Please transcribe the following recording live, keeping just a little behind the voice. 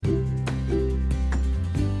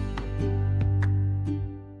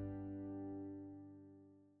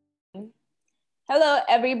Hello,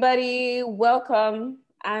 everybody. Welcome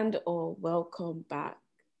welcome back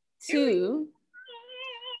to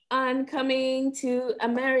On Coming to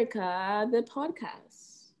America, the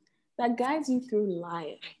podcast that guides you through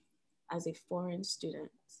life as a foreign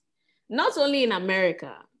student, not only in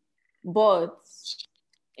America, but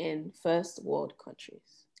in first world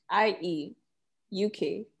countries, i.e.,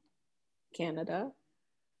 UK, Canada,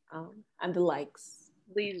 and the likes.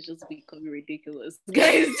 Please just become ridiculous,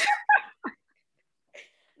 guys.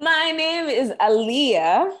 My name is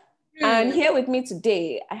Aaliyah, and here with me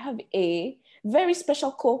today, I have a very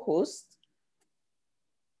special co-host.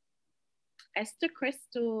 Esther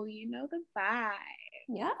Crystal, you know the vibe.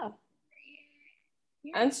 Yeah.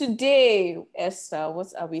 And today, Esther,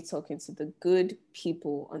 what are we talking to the good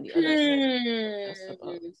people on the other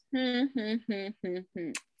side?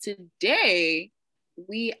 Today,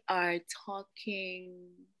 we are talking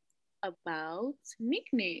about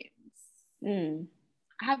nicknames.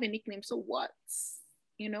 I have a nickname, so what?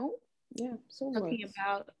 You know? Yeah, so talking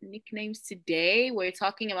about nicknames today. We're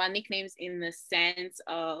talking about nicknames in the sense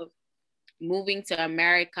of moving to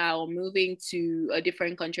America or moving to a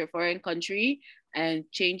different country, a foreign country, and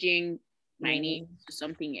changing my name to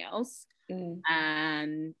something else.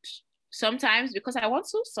 And sometimes because I want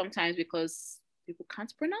to, sometimes because people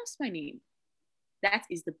can't pronounce my name. That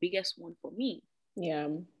is the biggest one for me. Yeah,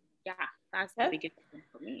 that's the biggest one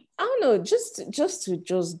for me. I don't know, just to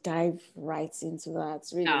dive right into that,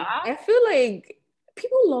 really. I feel like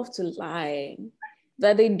people love to lie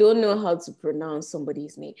that they don't know how to pronounce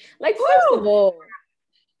somebody's name. Like, first of all,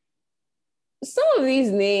 some of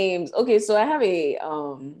these names, okay, so I have a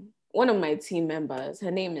one of my team members,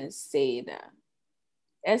 her name is Sayeda,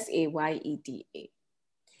 Sayeda.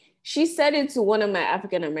 She said it to one of my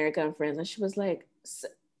African American friends, and she was like,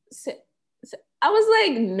 I was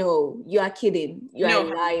like, no, you are kidding. You are a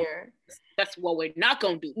liar. That's what we're not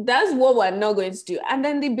going to do. That's what we're not going to do. And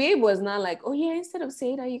then the babe was not like, oh yeah, instead of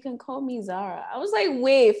Sayeda, you can call me Zara. I was like,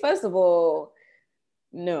 wait, first of all,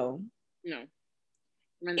 no. No.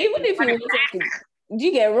 Even if you want her to, do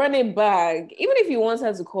you get running back? Even if you want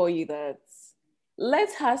her to call you that,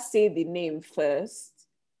 let her say the name first.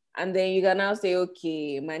 And then you can now say,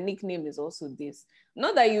 okay, my nickname is also this.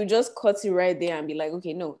 Not that you just cut it right there and be like,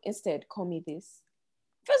 okay, no, instead, call me this.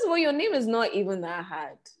 First of all, your name is not even that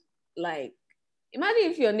hard. Like,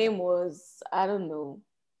 imagine if your name was, I don't know.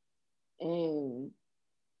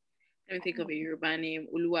 Let me think of a Yoruba name.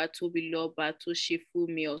 Oluwatobiloba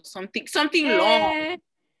Toshifumi or something long.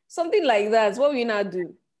 Something like that. What will you not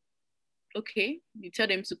do? Okay, you tell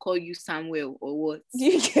them to call you Samuel or what?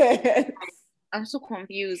 Yes. I'm so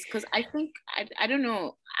confused because I think, I don't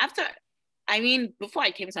know. Before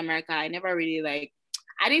I came to America, I never really I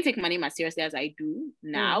didn't take my name as seriously as I do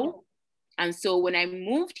now. And so when I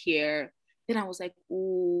moved here, then I was like,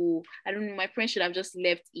 oh, I don't know. My friend should have just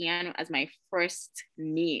left Ian as my first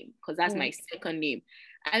name because that's my second name.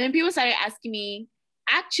 And then people started asking me,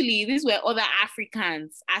 actually, these were other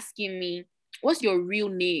Africans asking me, what's your real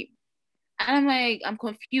name? And I'm like, I'm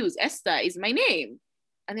confused. Esther is my name.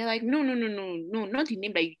 And they're like, no, not the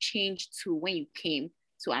name that you changed to when you came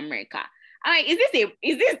to America. I'm like, is this help?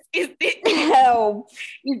 Is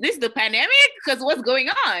this the pandemic? Because what's going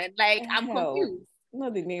on? Like, I'm confused.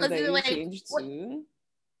 Not the name that you changed to. And I'm like,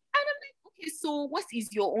 okay, so what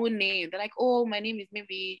is your own name? They're like, oh, my name is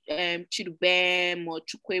maybe Chidubem or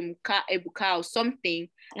Chukwemuka Ebuka or something.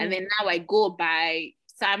 And then now I go by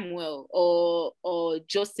Samuel or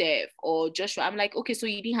Joseph or Joshua. I'm like, okay, so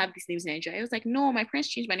you didn't have these names in Nigeria? I was like, no, my friends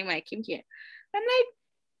changed my name when I came here. I'm like,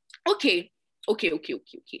 okay.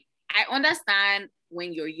 I understand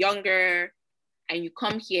when you're younger and you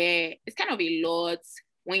come here, it's kind of a lot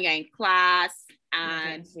when you're in class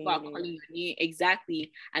and people are calling your name.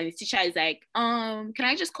 Exactly. And the teacher is like, can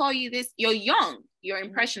I just call you this? You're young, you're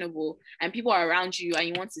impressionable, and people are around you and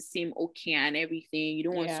you want to seem okay and everything. You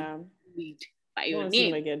don't want to read by your name.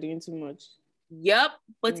 Seem like you're doing too much. Yep.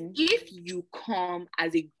 But if you come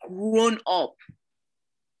as a grown-up,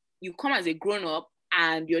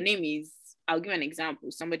 and your name is, I'll give an example,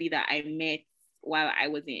 somebody that I met while I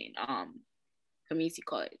was in community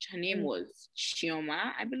college. Her name was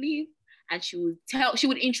Chioma, I believe. And she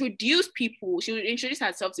would introduce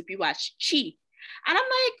herself to people as Chi. And I'm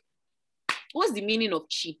like, what's the meaning of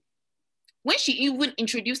Chi? When she even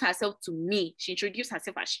introduced herself to me, she introduced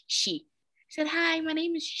herself as Chi. She said, hi, my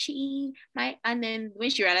name is Chi. And then when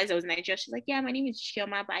she realized I was Nigerian, she's like, yeah, my name is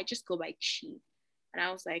Chioma, but I just go by Chi. And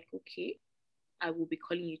I was like, okay, I will be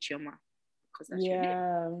calling you Chioma because that's your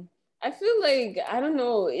name. I feel like, I don't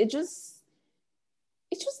know, it just,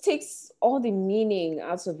 it just takes all the meaning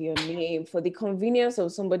out of your name for the convenience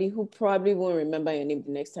of somebody who probably won't remember your name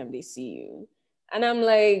the next time they see you. And I'm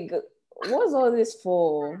like, what's all this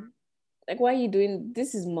for? Like, why are you doing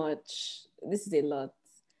this? Is much. This is a lot.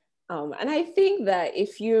 And I think that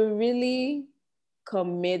if you really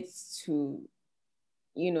commit to,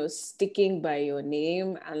 sticking by your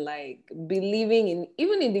name and like believing in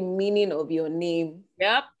even in the meaning of your name,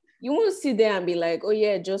 Yep. you won't sit there and be like, oh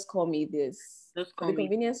yeah, just call me this. Just For call the me.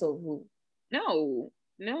 convenience of who? No.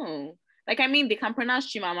 Like, I mean, they can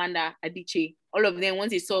pronounce Chimamanda Adichie. All of them,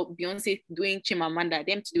 once they saw Beyonce doing Chimamanda,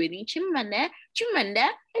 them to do it in Chimamanda.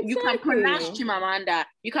 Exactly. You can pronounce Chimamanda.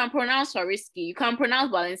 You can pronounce Swarovski. You can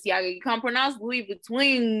pronounce Balenciaga. You can pronounce Louis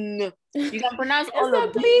Vuitton. You can pronounce all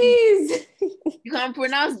of them. Please. You can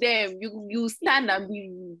pronounce them. You stand and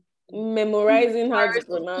be memorizing how to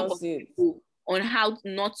pronounce it. On how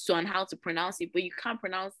not to and how to pronounce it, but you can't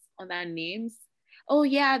pronounce other names. Oh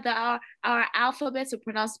yeah, our alphabet to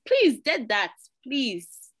pronounce. Please, dead that. Please,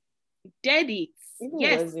 dead it. Even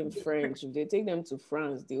words in French. If they take them to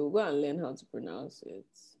France, they will go and learn how to pronounce it.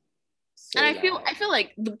 So and I feel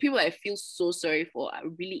like the people I feel so sorry for are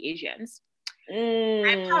really Asians.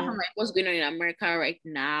 Apart from like what's going on in America right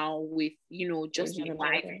now with just the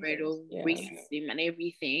widespread of racism and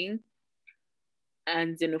everything,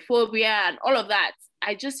 and xenophobia and all of that,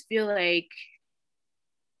 I just feel like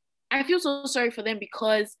I feel so sorry for them,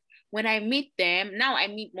 because when I meet them, now I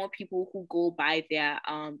meet more people who go by their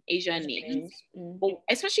Asian names. But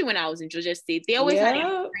especially when I was in Georgia State, they always had a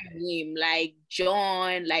different name, like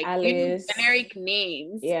John, like Alice, generic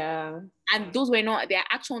names. Yeah. And those were not their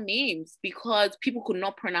actual names because people could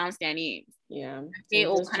not pronounce their names. Yeah. Say,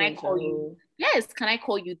 oh, can I call you? Yes, can I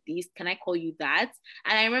call you this? Can I call you that?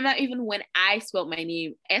 And I remember even when I spelled my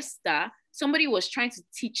name, Esther, somebody was trying to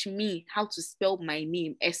teach me how to spell my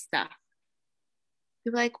name, Esther.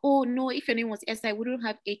 They were like, oh, no, if your name was Esther, I wouldn't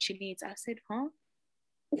have H in it. I said, huh?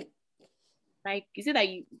 Like, is it that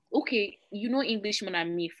you know English more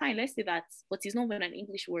than me? Fine, let's say that. But it's not even an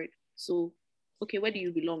English word. So, okay, where do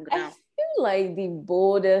you belong now? I feel like the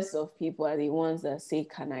boldest of people are the ones that say,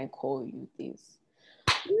 can I call you this?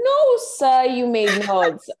 No, sir, you may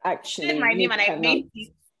not actually. My name and I made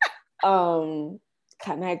it.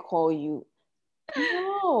 Can I call you?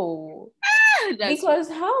 No. Because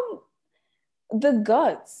how the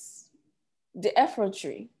guts, the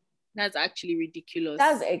effortry. That's actually ridiculous.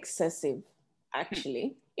 That's excessive,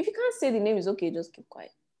 actually. If you can't say the name, it's okay, just keep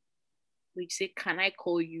quiet. We say, can I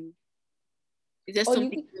call you? Is there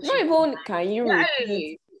something? Not even can you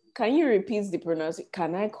repeat? Can you repeat the pronunciation?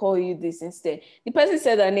 Can I call you this instead? The person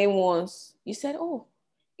said their name once. You said, oh,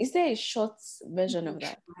 is there a short version of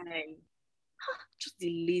that? Just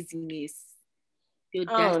the laziness. I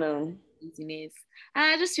don't know. Laziness. And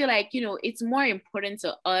I just feel like, it's more important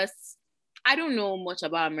to us. I don't know much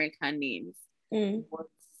about American names, but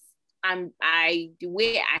the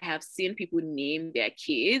way I have seen people name their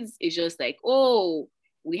kids is just like, oh,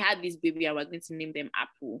 we had this baby and we're going to name them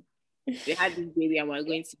Apple. We had this baby and we're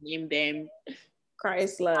going to name them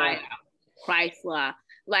Chrysler.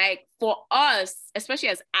 Like, for us, especially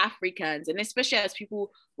as Africans and especially as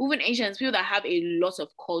people, even Asians, people that have a lot of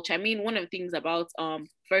culture. I mean, one of the things about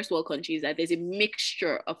first world countries is that there's a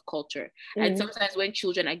mixture of culture. And sometimes when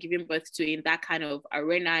children are given birth to in that kind of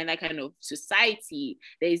arena, in that kind of society,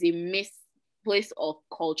 there is a misplace of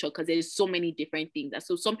culture because there's so many different things. And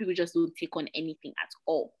so some people just don't take on anything at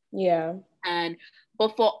all. Yeah.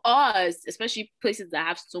 But for us, especially places that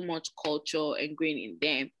have so much culture ingrained in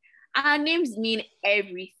them, our names mean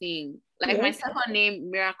everything. Like my second name,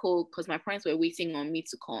 Miracle, because my parents were waiting on me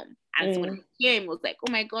to come. And so when I came, it was like,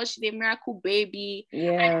 oh my gosh, she's a miracle baby.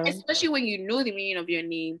 Yeah. And especially when you know the meaning of your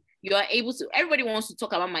name, you are able to, everybody wants to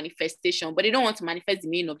talk about manifestation, but they don't want to manifest the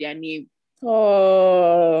meaning of their name.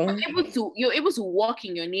 Oh. You're able to walk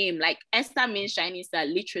in your name. Like Esther means shining star,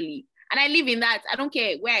 literally. And I live in that. I don't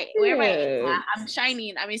care wherever I am, I'm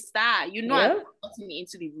shining. I'm a star. I'm putting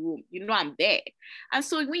into the room. I'm there. And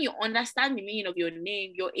so when you understand the meaning of your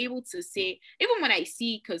name, you're able to say, even when I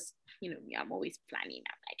see, because me, I'm always planning.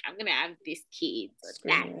 I'm like, I'm gonna have this kid or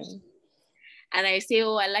that. And I say,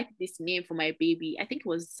 oh, I like this name for my baby. I think it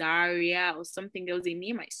was Zaria or something. There was a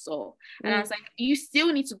name I saw. And I was like, you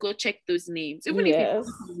still need to go check those names. Even if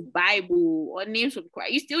it's the Bible or names of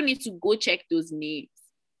Christ, you still need to go check those names.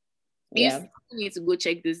 You still need to go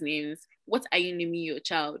check those names. What are you naming your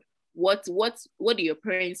child? What do your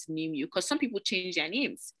parents name you? Because some people change their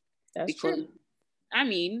names. That's true. I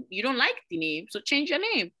mean, you don't like the name, so change your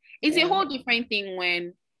name. It's a whole different thing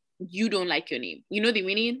when you don't like your name. You know the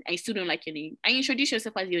meaning, and you still don't like your name. And you introduce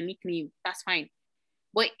yourself as your nickname. That's fine.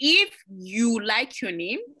 But if you like your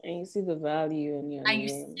name and you see the value in your name, you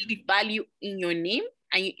see the value in your name,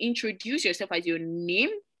 and you introduce yourself as your name,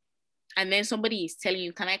 and then somebody is telling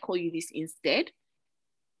you, can I call you this instead?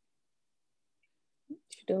 You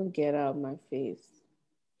don't get out of my face.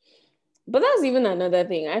 But that's even another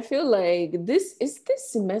thing. I feel like this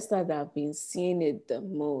semester that I've been seeing it the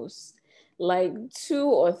most. Like 2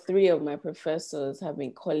 or 3 of my professors have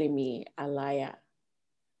been calling me Alaya.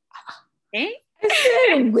 Eh?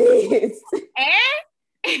 I said, wait.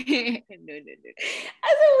 No.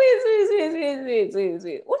 I said,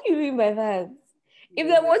 wait. What do you mean by that? If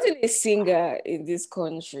there wasn't a singer in this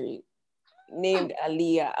country named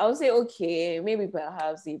Aaliyah, I would say, okay, maybe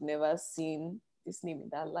perhaps they've never seen this name in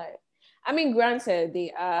their life. I mean, granted,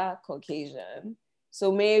 they are Caucasian,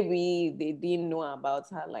 so maybe they didn't know about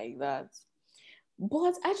her like that.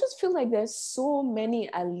 But I just feel like there's so many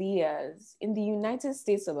Aaliyahs in the United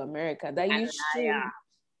States of America that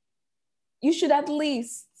you should at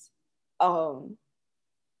least know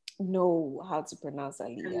how to pronounce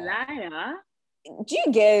Aaliyah. Do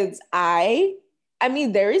you get I? I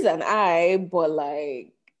mean, there is an I, but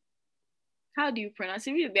like, how do you pronounce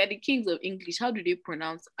it? They're the kings of English. How do they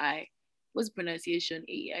pronounce I? What's the pronunciation?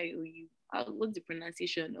 A-I-O-U. What's the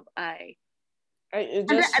pronunciation of I?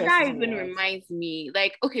 That even reminds me,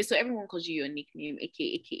 like, okay, so everyone calls you your nickname, AK.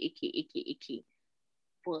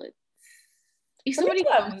 But if some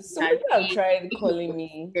people have tried calling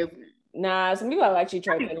me. Nah, some people have actually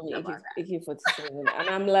tried calling me AK-47, and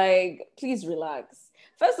I'm like, please relax.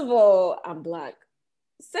 First of all, I'm Black.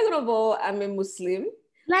 Second of all, I'm a Muslim.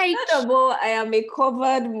 Like, third of all, I am a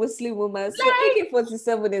covered Muslim woman. So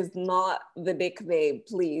AK-47 is not the nickname,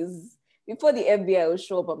 please. Before the FBI will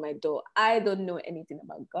show up at my door, I don't know anything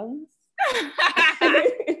about guns.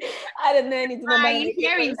 I don't know anything about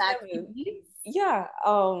AK-47. Yeah,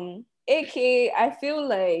 AK, I feel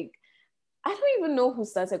like I don't even know who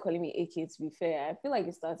started calling me AK, to be fair. I feel like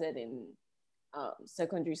it started in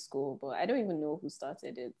secondary school, but I don't even know who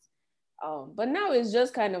started it. But now it's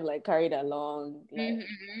just kind of like carried along. Like,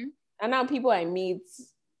 and now people I meet,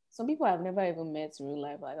 some people I've never even met in real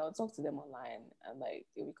life, like I'll talk to them online and like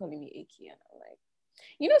they'll be calling me AK, and I'm like,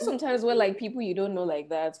 you know, sometimes where like people you don't know like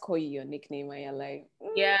that call you your nickname and you're like,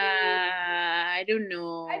 yeah, I don't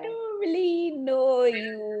know. I don't really know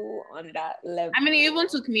you on that level. I mean, it even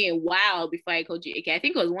took me a while before I called you AK. I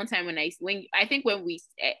think it was one time when I saved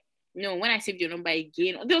your number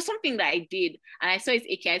again, there was something that I did and I saw it's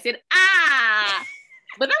AK. I said,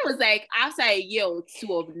 but that was like after a year or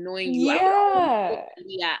two of knowing you. Yeah.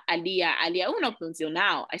 Aliyah. Even up until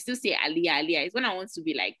now, I still say Aliyah. It's when I want to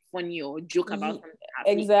be like funny or joke about something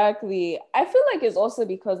happening. Exactly. I feel like it's also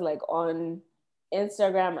because like on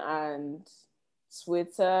Instagram and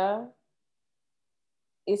Twitter,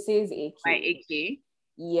 it says AK. By AK.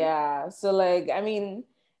 Yeah. So like, I mean,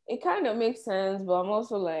 it kind of makes sense, but I'm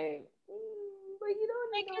also like, but you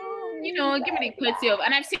don't know. You know, give me the courtesy of,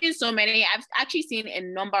 and I've seen so many. I've actually seen a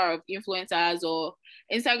number of influencers or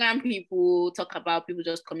Instagram people talk about people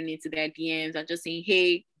just coming into their DMs and just saying,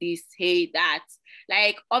 hey, this, hey, that.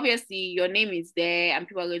 Like, obviously, your name is there and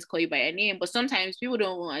people are going to call you by your name, but sometimes people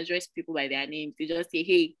don't want to address people by their names. They just say,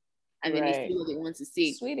 hey, and then they say what they want to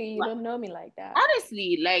say. Sweetie, you don't know me like that.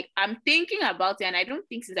 Honestly, like, I'm thinking about it, and I don't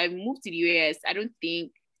think since I've moved to the US, I don't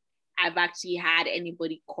think I've actually had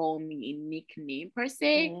anybody call me a nickname per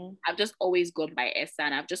se. I've just always gone by Esther,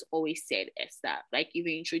 and I've just always said Esther. Like,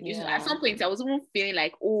 even introduced at some point, I was even feeling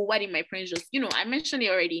like, oh, why did my parents just, I mentioned it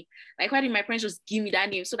already. Like, why did my parents just give me that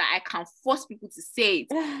name so that I can force people to say it?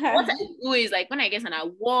 What I do is like when I get an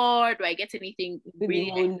award or I get anything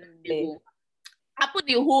really I put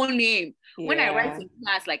the whole name. When I write in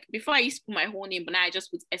class, like before I used to put my whole name, but now I just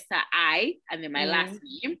put Esther I and then my last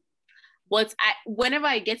name. But whenever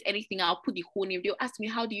I get anything, I'll put the whole name. They'll ask me,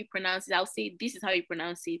 how do you pronounce it? I'll say, this is how you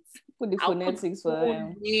pronounce it. Put the phonetics for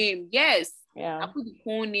them. Name. Yes. Yeah. I'll put the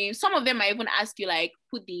whole name. Some of them might even ask you, like,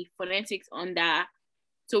 put the phonetics under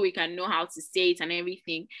so we can know how to say it and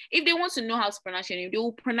everything. If they want to know how to pronounce your name, they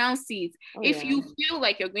will pronounce it. If you feel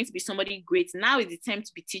like you're going to be somebody great, now is the time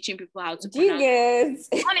to be teaching people how to pronounce it.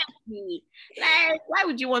 Honestly, like, why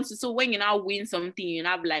would you want to? So when you now win something, you're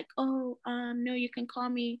now like, oh, no, you can call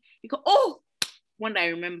me. One that I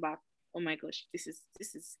remember. Oh my gosh, this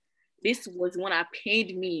was one that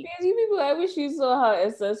pained me. You people, I wish you saw how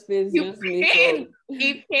Esther's face just lit up.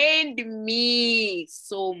 It pained me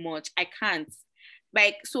so much. I can't.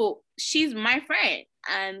 Like, so she's my friend,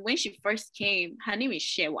 and when she first came, her name is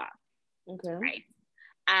Shewa. Okay. Right.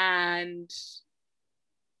 And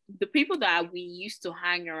the people that we used to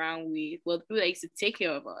hang around with, well, the people that used to take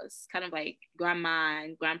care of us, kind of like grandma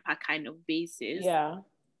and grandpa kind of basis. Yeah.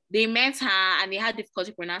 They met her and they had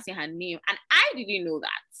difficulty pronouncing her name. And I didn't know that.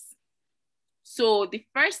 So the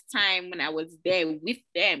first time when I was there with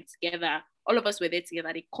them together, all of us were there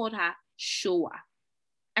together, they called her Showa.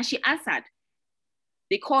 And she answered.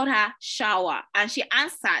 They called her Shower. And she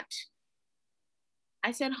answered.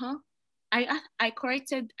 I said, huh? I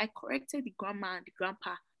corrected the grandma and the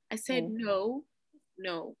grandpa. I said, no.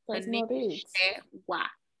 That's not it.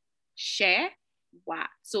 Shewa.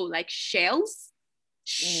 So like shells.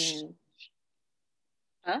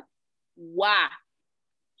 Wa.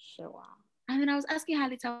 Sure. And then I was asking her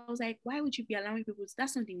later, I was like, why would you be allowing people to,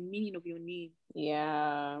 that's not the meaning of your name.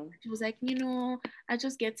 Yeah. She was like, I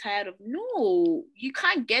just get tired of, no, you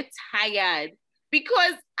can't get tired.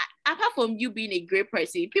 Because apart from you being a great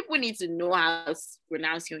person, people need to know how to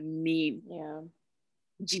pronounce your name. Yeah.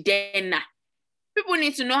 Jidenna. People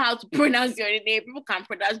need to know how to pronounce your name. People can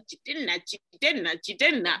pronounce Jidenna.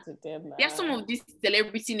 There are some of these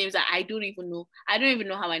celebrity names that I don't even know. I don't even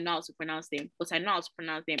know how I know how to pronounce them, but I know how to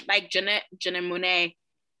pronounce them. Like Janelle Monáe.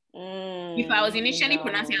 If I was initially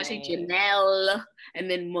pronouncing, I'll say Janelle,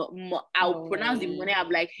 and then I'll pronounce the Monáe. I'm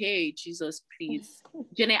like, hey, Jesus, please.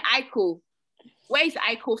 Janae Aiko. Where is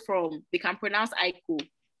Aiko from? They can pronounce Aiko.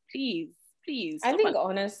 Please. I think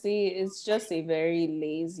honestly, it's just a very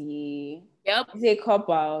lazy. Yep. It's a cop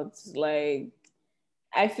out. Like,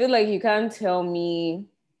 I feel like you can't tell me.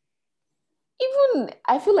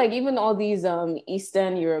 I feel like even all these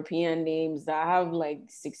Eastern European names that have like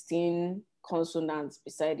 16 consonants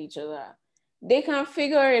beside each other, they can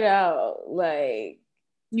figure it out. Like,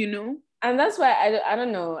 and that's why I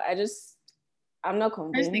don't know. I'm not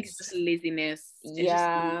convinced. I think it's just laziness.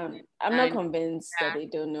 I'm not convinced that they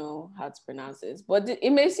don't know how to pronounce it. But it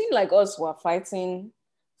may seem like us were fighting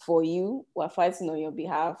for you. We're fighting on your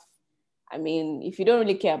behalf. I mean, if you don't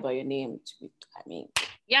really care about your name,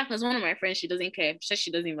 yeah, because one of my friends, she doesn't care. She says she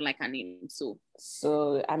doesn't even like her name.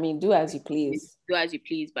 So I mean, do as you please. Do as you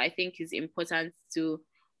please. But I think it's important to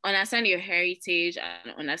understand your heritage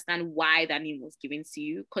and understand why that name was given to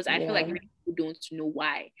you. Because I feel like many people don't know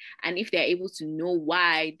why. And if they're able to know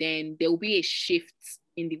why, then there will be a shift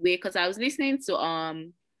in the way. Because I was listening to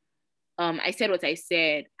I Said What I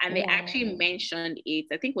Said, and they actually mentioned it.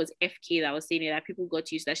 I think it was FK that was saying it, that people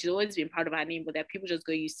got used to that. She's always been proud of her name, but that people just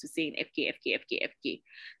got used to saying FK.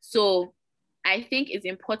 So I think it's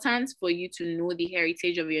important for you to know the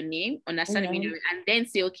heritage of your name, understand the meaning, and then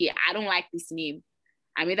say, okay, I don't like this name.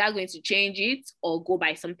 I'm either going to change it or go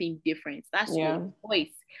by something different. That's your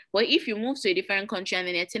choice. But if you move to a different country and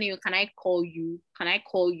then they're telling you, can I call you?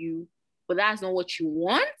 But that's not what you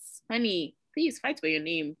want, honey, please fight for your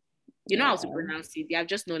name. You know how to pronounce it. They have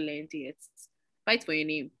just not learned it. Fight for your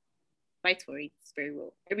name. Fight for it very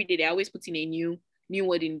well. Every day they always put in a new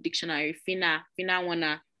word in the dictionary. Fina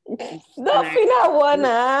wanna. No, Fina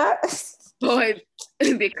wanna. But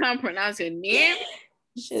they can't pronounce your name.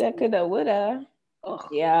 Shoulda, coulda, woulda. Oh.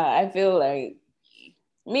 Yeah, I feel like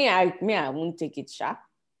I won't take it sharp.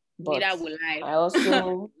 But neither will I. I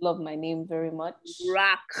also love my name very much.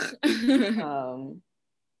 Rock.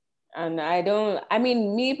 And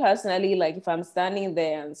me personally, like if I'm standing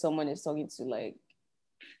there and someone is talking to, like,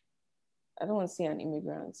 I don't want to say an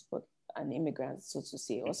immigrant, but an immigrant, so to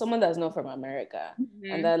say, or someone that's not from America,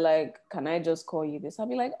 and they're like, can I just call you this? I'll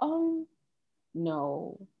be like,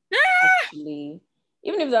 no, actually.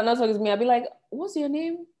 Even if they're not talking to me, I'll be like, what's your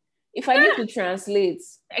name? If I need to translate,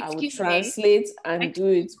 I will translate and do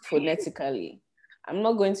it phonetically. I'm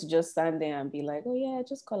not going to just stand there and be like, oh yeah,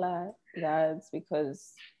 just call her that,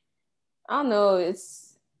 because I don't know,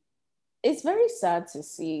 it's very sad to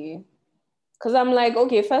see. Because I'm like,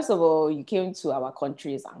 okay, first of all, you came to our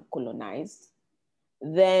countries and colonized.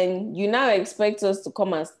 Then you now expect us to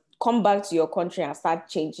come back to your country and start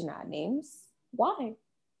changing our names. Why?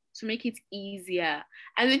 To make it easier.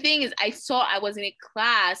 And the thing is, I was in a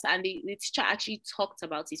class and the teacher actually talked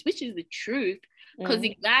about this, which is the truth. Because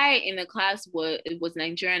the guy in the class was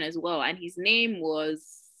Nigerian as well. And his name was,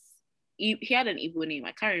 he had an Igbo name.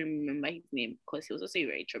 I can't remember his name because he was also a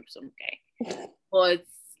very troublesome guy. But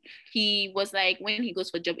he was like, when he goes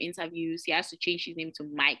for job interviews, he has to change his name to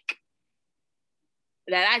Mike.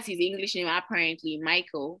 That's his English name, apparently,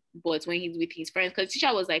 Michael. But when he's with his friends, because the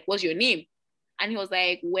teacher was like, what's your name? And he was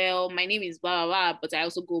like, well, my name is blah, blah, blah, but I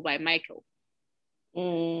also go by Michael.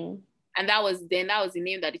 And that was the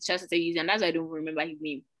name that the teacher started using. And that's why I don't remember his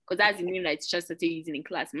name. Because that's the name that the teacher started using in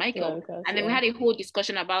class, Michael. And then we had a whole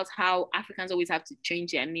discussion about how Africans always have to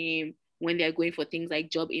change their name when they're going for things like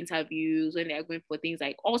job interviews, when they're going for things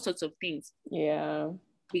like all sorts of things. Yeah.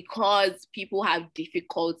 because people have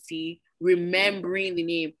difficulty remembering the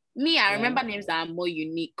name. Me, I remember names that are more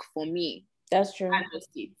unique for me. That's true.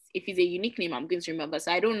 If it's a unique name, I'm going to remember.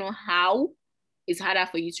 So I don't know how it's harder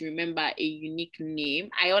for you to remember a unique name.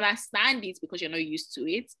 I understand it because you're not used to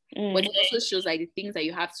it, but it also shows like the things that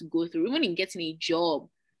you have to go through. Even in getting a job,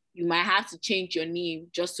 you might have to change your name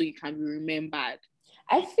just so you can be remembered.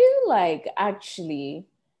 I feel like actually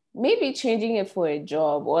maybe changing it for a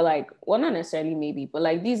job, or like, well, not necessarily maybe, but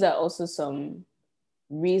like these are also some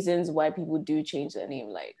reasons why people do change their name.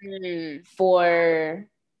 Like for,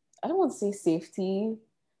 I don't want to say safety,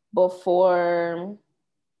 but for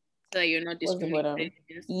so you're not discriminating.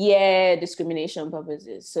 Yeah, discrimination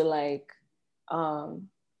purposes. So like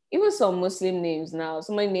even some Muslim names now,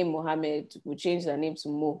 somebody named Mohammed will change their name to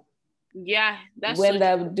Mo. Yeah, that's when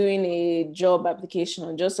they're doing a job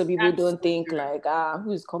application, just so people don't think like,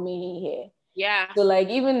 who's coming in here? Yeah. So like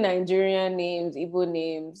even Nigerian names, Igbo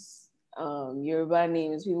names, Yoruba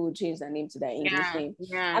names, people will change their name to their English name.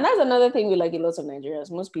 Yeah. And that's another thing with like a lot of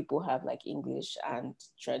Nigerians. Most people have like English and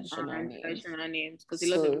traditional names. Traditional names, because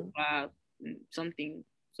a lot of people have something.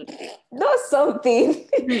 Not something.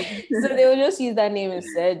 So they will just use that name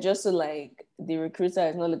instead, just so like the recruiter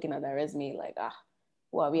is not looking at their resume like,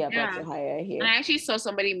 what are we about to hire here? And I actually saw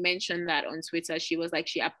somebody mention that on Twitter. She was like,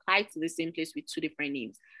 she applied to the same place with 2 different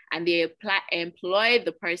names, and they employed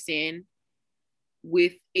the person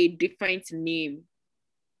with a different name,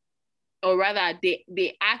 or rather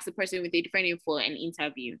they asked the person with a different name for an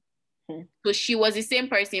interview. So she was the same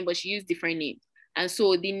person, but she used different names. And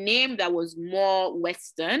so the name that was more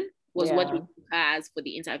Western was what we has for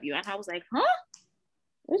the interview. And I was like, huh?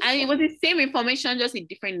 And it was the same information, just a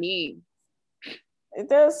different name.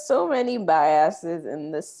 There's so many biases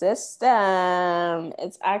in the system.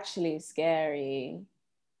 It's actually scary.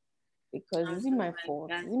 Because is it my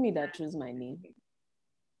fault? Is it me that chose my name?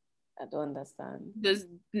 I don't understand. Does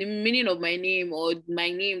the meaning of my name or my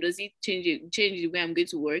name, does it change the way I'm going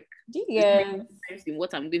to work? Yeah. In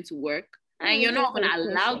what I'm going to work? And you're not going to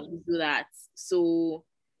allow to do that. So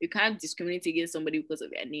you can't discriminate against somebody because of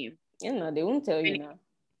their name. You know, they won't tell you now.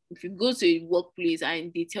 If you go to a workplace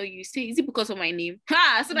and they tell you, say, is it because of my name?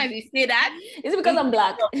 As soon as they say that, is it because I'm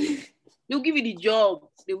black? They'll give you the job.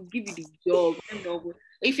 They will give you the job.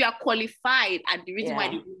 If you are qualified, and the reason why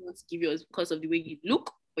they don't want to give you is because of the way you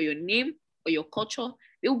look, or your name, or your culture,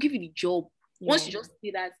 they will give you the job. Once you just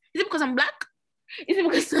say that, is it because I'm black? Is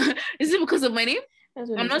it because of my name?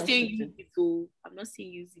 I'm not saying use it to. I'm not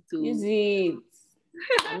saying use it to. Use it.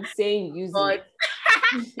 I'm saying use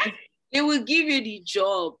it. They will give you the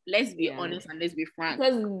job. Let's be honest and let's be frank.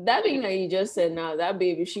 Because that thing that you just said now, that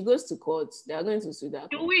baby, she goes to court. They are going to sue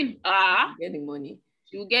that. You win. Get the money.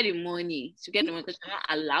 She will get the money. She get the money because you're not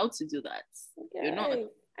allowed to do that. Okay. You're not.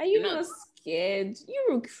 Are you not scared? You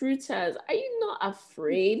recruiters, are you not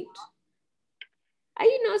afraid? Are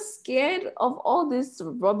you not scared of all this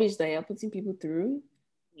rubbish that you're putting people through?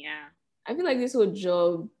 Yeah. I feel like this whole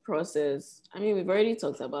job process, I mean, we've already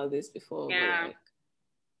talked about this before. Yeah. But like,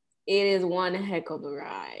 it is one heck of a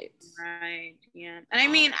ride. Right. Yeah. And I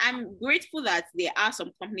mean, I'm grateful that there are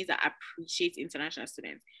some companies that appreciate international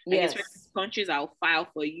students. Yes. Countries that will file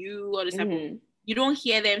for you, all this type of, you don't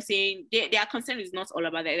hear them saying their concern is not all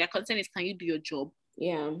about that. Their concern is, can you do your job?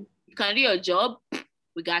 Yeah. You can do your job,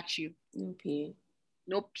 we got you.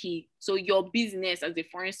 No P. So your business as a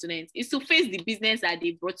foreign student is to face the business that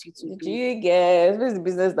they brought you to do. Do you guess? What's the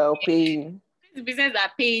business that will pay you? The business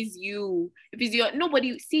that pays you. If it's your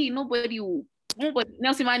nobody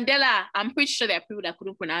Nelson Mandela, I'm pretty sure there are people that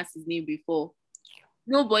couldn't pronounce his name before.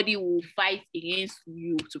 Nobody will fight against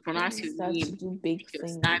you to pronounce your name. To do big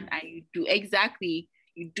things. And you do exactly.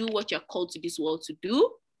 You do what you're called to this world to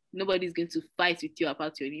do. Nobody's going to fight with you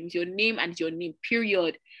about your name. It's your name and your name,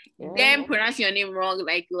 period. Yeah. Then pronounce your name wrong,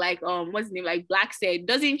 like what's his name? Like Black said,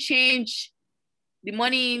 doesn't change the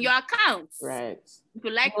money in your account. Right. If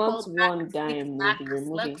you like not one dime will be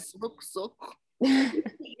removing.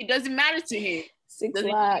 It doesn't matter to him. 6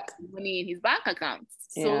 lakh money in his bank account.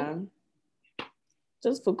 So yeah.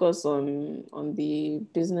 Just focus on the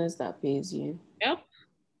business that pays you. Yep.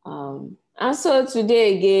 And so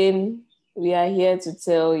today again, we are here to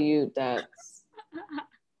tell you that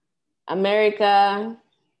America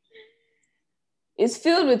is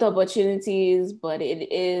filled with opportunities, but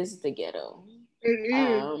it is the ghetto.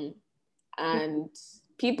 And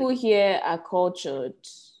people here are cultured,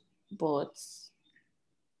 but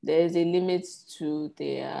there's a limit to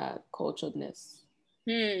their culturedness.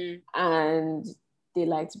 And they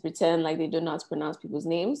like to pretend like they don't know how to pronounce people's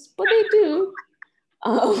names, but they do.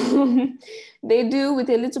 They do. With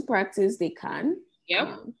a little practice, they can.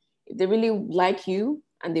 Yep. If they really like you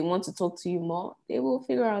and they want to talk to you more, they will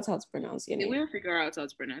figure out how to pronounce your name. They will figure out how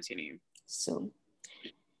to pronounce your name. So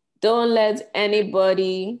don't let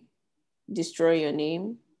anybody destroy your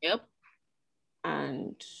name. Yep.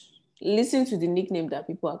 And listen to the nickname that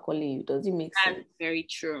people are calling you. Does it make sense? That's very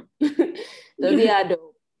true. Does it add up?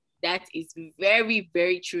 That is very,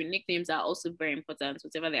 very true. Nicknames are also very important,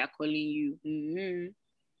 whatever they are calling you. Mm-hmm.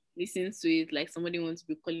 Listen to it like somebody wants to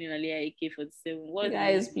be calling Aliyah AK-47.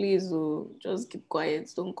 Guys, please, just keep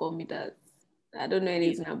quiet. Don't call me that. I don't know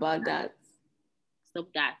anything about that.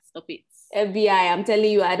 Stop that. Stop it. FBI, I'm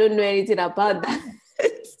telling you, I don't know anything about that.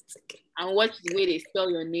 And watch the way they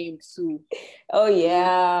spell your name too. Oh,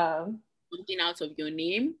 yeah. Something out of your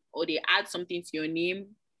name, or they add something to your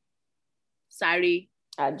name. Sorry.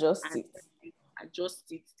 Adjust it.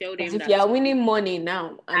 Tell them if you are winning money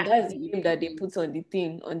now, and that's the name that they put on the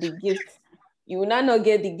thing, on the gift, you will not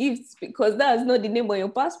get the gifts because that's not the name on your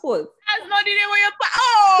passport. That's not the name on your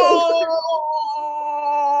passport.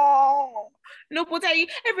 Oh! No, but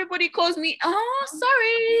everybody calls me,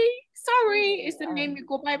 sorry. It's the name you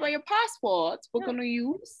go by your passport. We're going to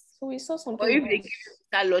use. So we saw something. Or if they give you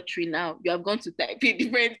that lottery now, you have gone to type a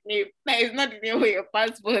different name. That is not the name on your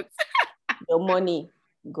passport. Your money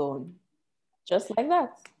gone. Just like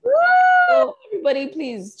that. So everybody,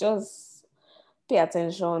 please just pay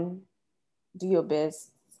attention, do your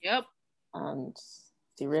best. Yep. And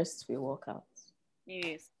the rest will work out.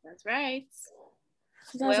 Yes, that's right.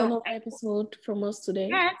 That's another episode from us today.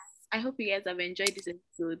 Yes. I hope you guys have enjoyed this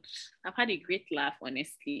episode. I've had a great laugh,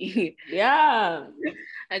 honestly. Yeah.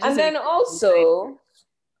 And then also,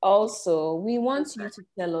 we want you to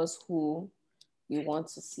tell us who you want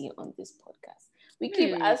to see on this podcast. We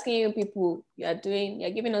keep asking you people, you're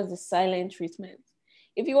giving us the silent treatment.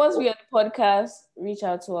 If you want to be on the podcast, reach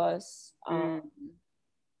out to us and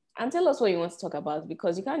tell us what you want to talk about,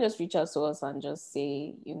 because you can't just reach out to us and just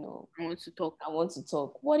say, I want to talk.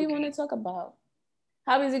 What do you want to talk about?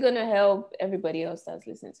 How is it going to help everybody else that's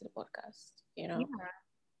listening to the podcast? Yeah.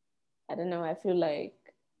 I don't know. I feel like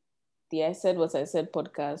the I Said What I Said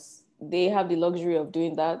podcast, they have the luxury of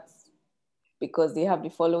doing that because they have the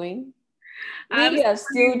following. We are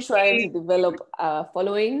still trying to develop our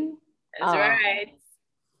following. That's right.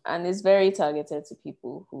 And it's very targeted to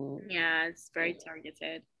people who... Yeah, it's very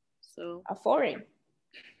targeted. So... are foreign.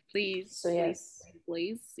 Please. So yes.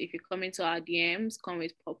 Please, if you come into our DMs, come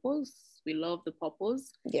with purpose. We love the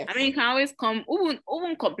purpose. Yes. I mean, you can always come,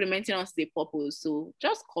 even complimenting us the purpose. So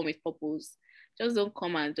just come with purpose. Just don't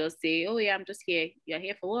come and just say, oh yeah, I'm just here. You're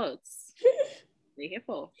here for what? You're here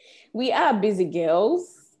for? We are busy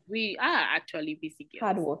girls. We are actually busy girls.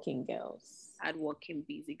 Hardworking girls. Hardworking,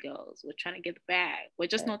 busy girls. We're trying to get the bag. We're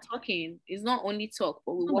just not talking. It's not only talk,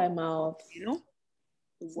 but we work by mouth.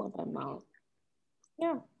 It's not by mouth.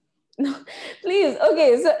 Yeah. Please.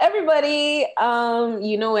 Okay. So everybody,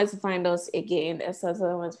 you know where to find us again. Esther,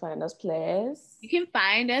 where to find us, please. You can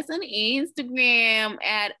find us on Instagram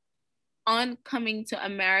at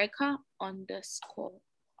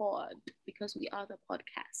 @OnComingToAmerica_pod because we are the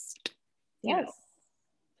podcast. Yes.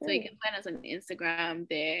 So you can find us on Instagram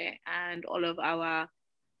there, and all of our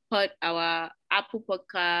Apple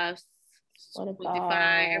Podcasts,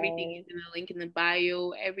 Spotify, everything is in the link in the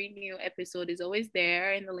bio. Every new episode is always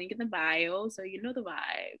there in the link in the bio, so you know the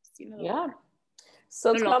vibes. Vibes.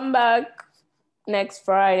 So come back next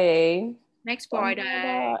Friday. Next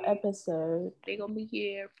Friday episode. They're gonna be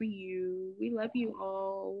here for you. We love you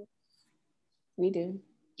all. We do.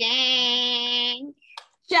 Gang.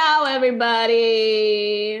 Ciao,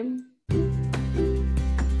 everybody.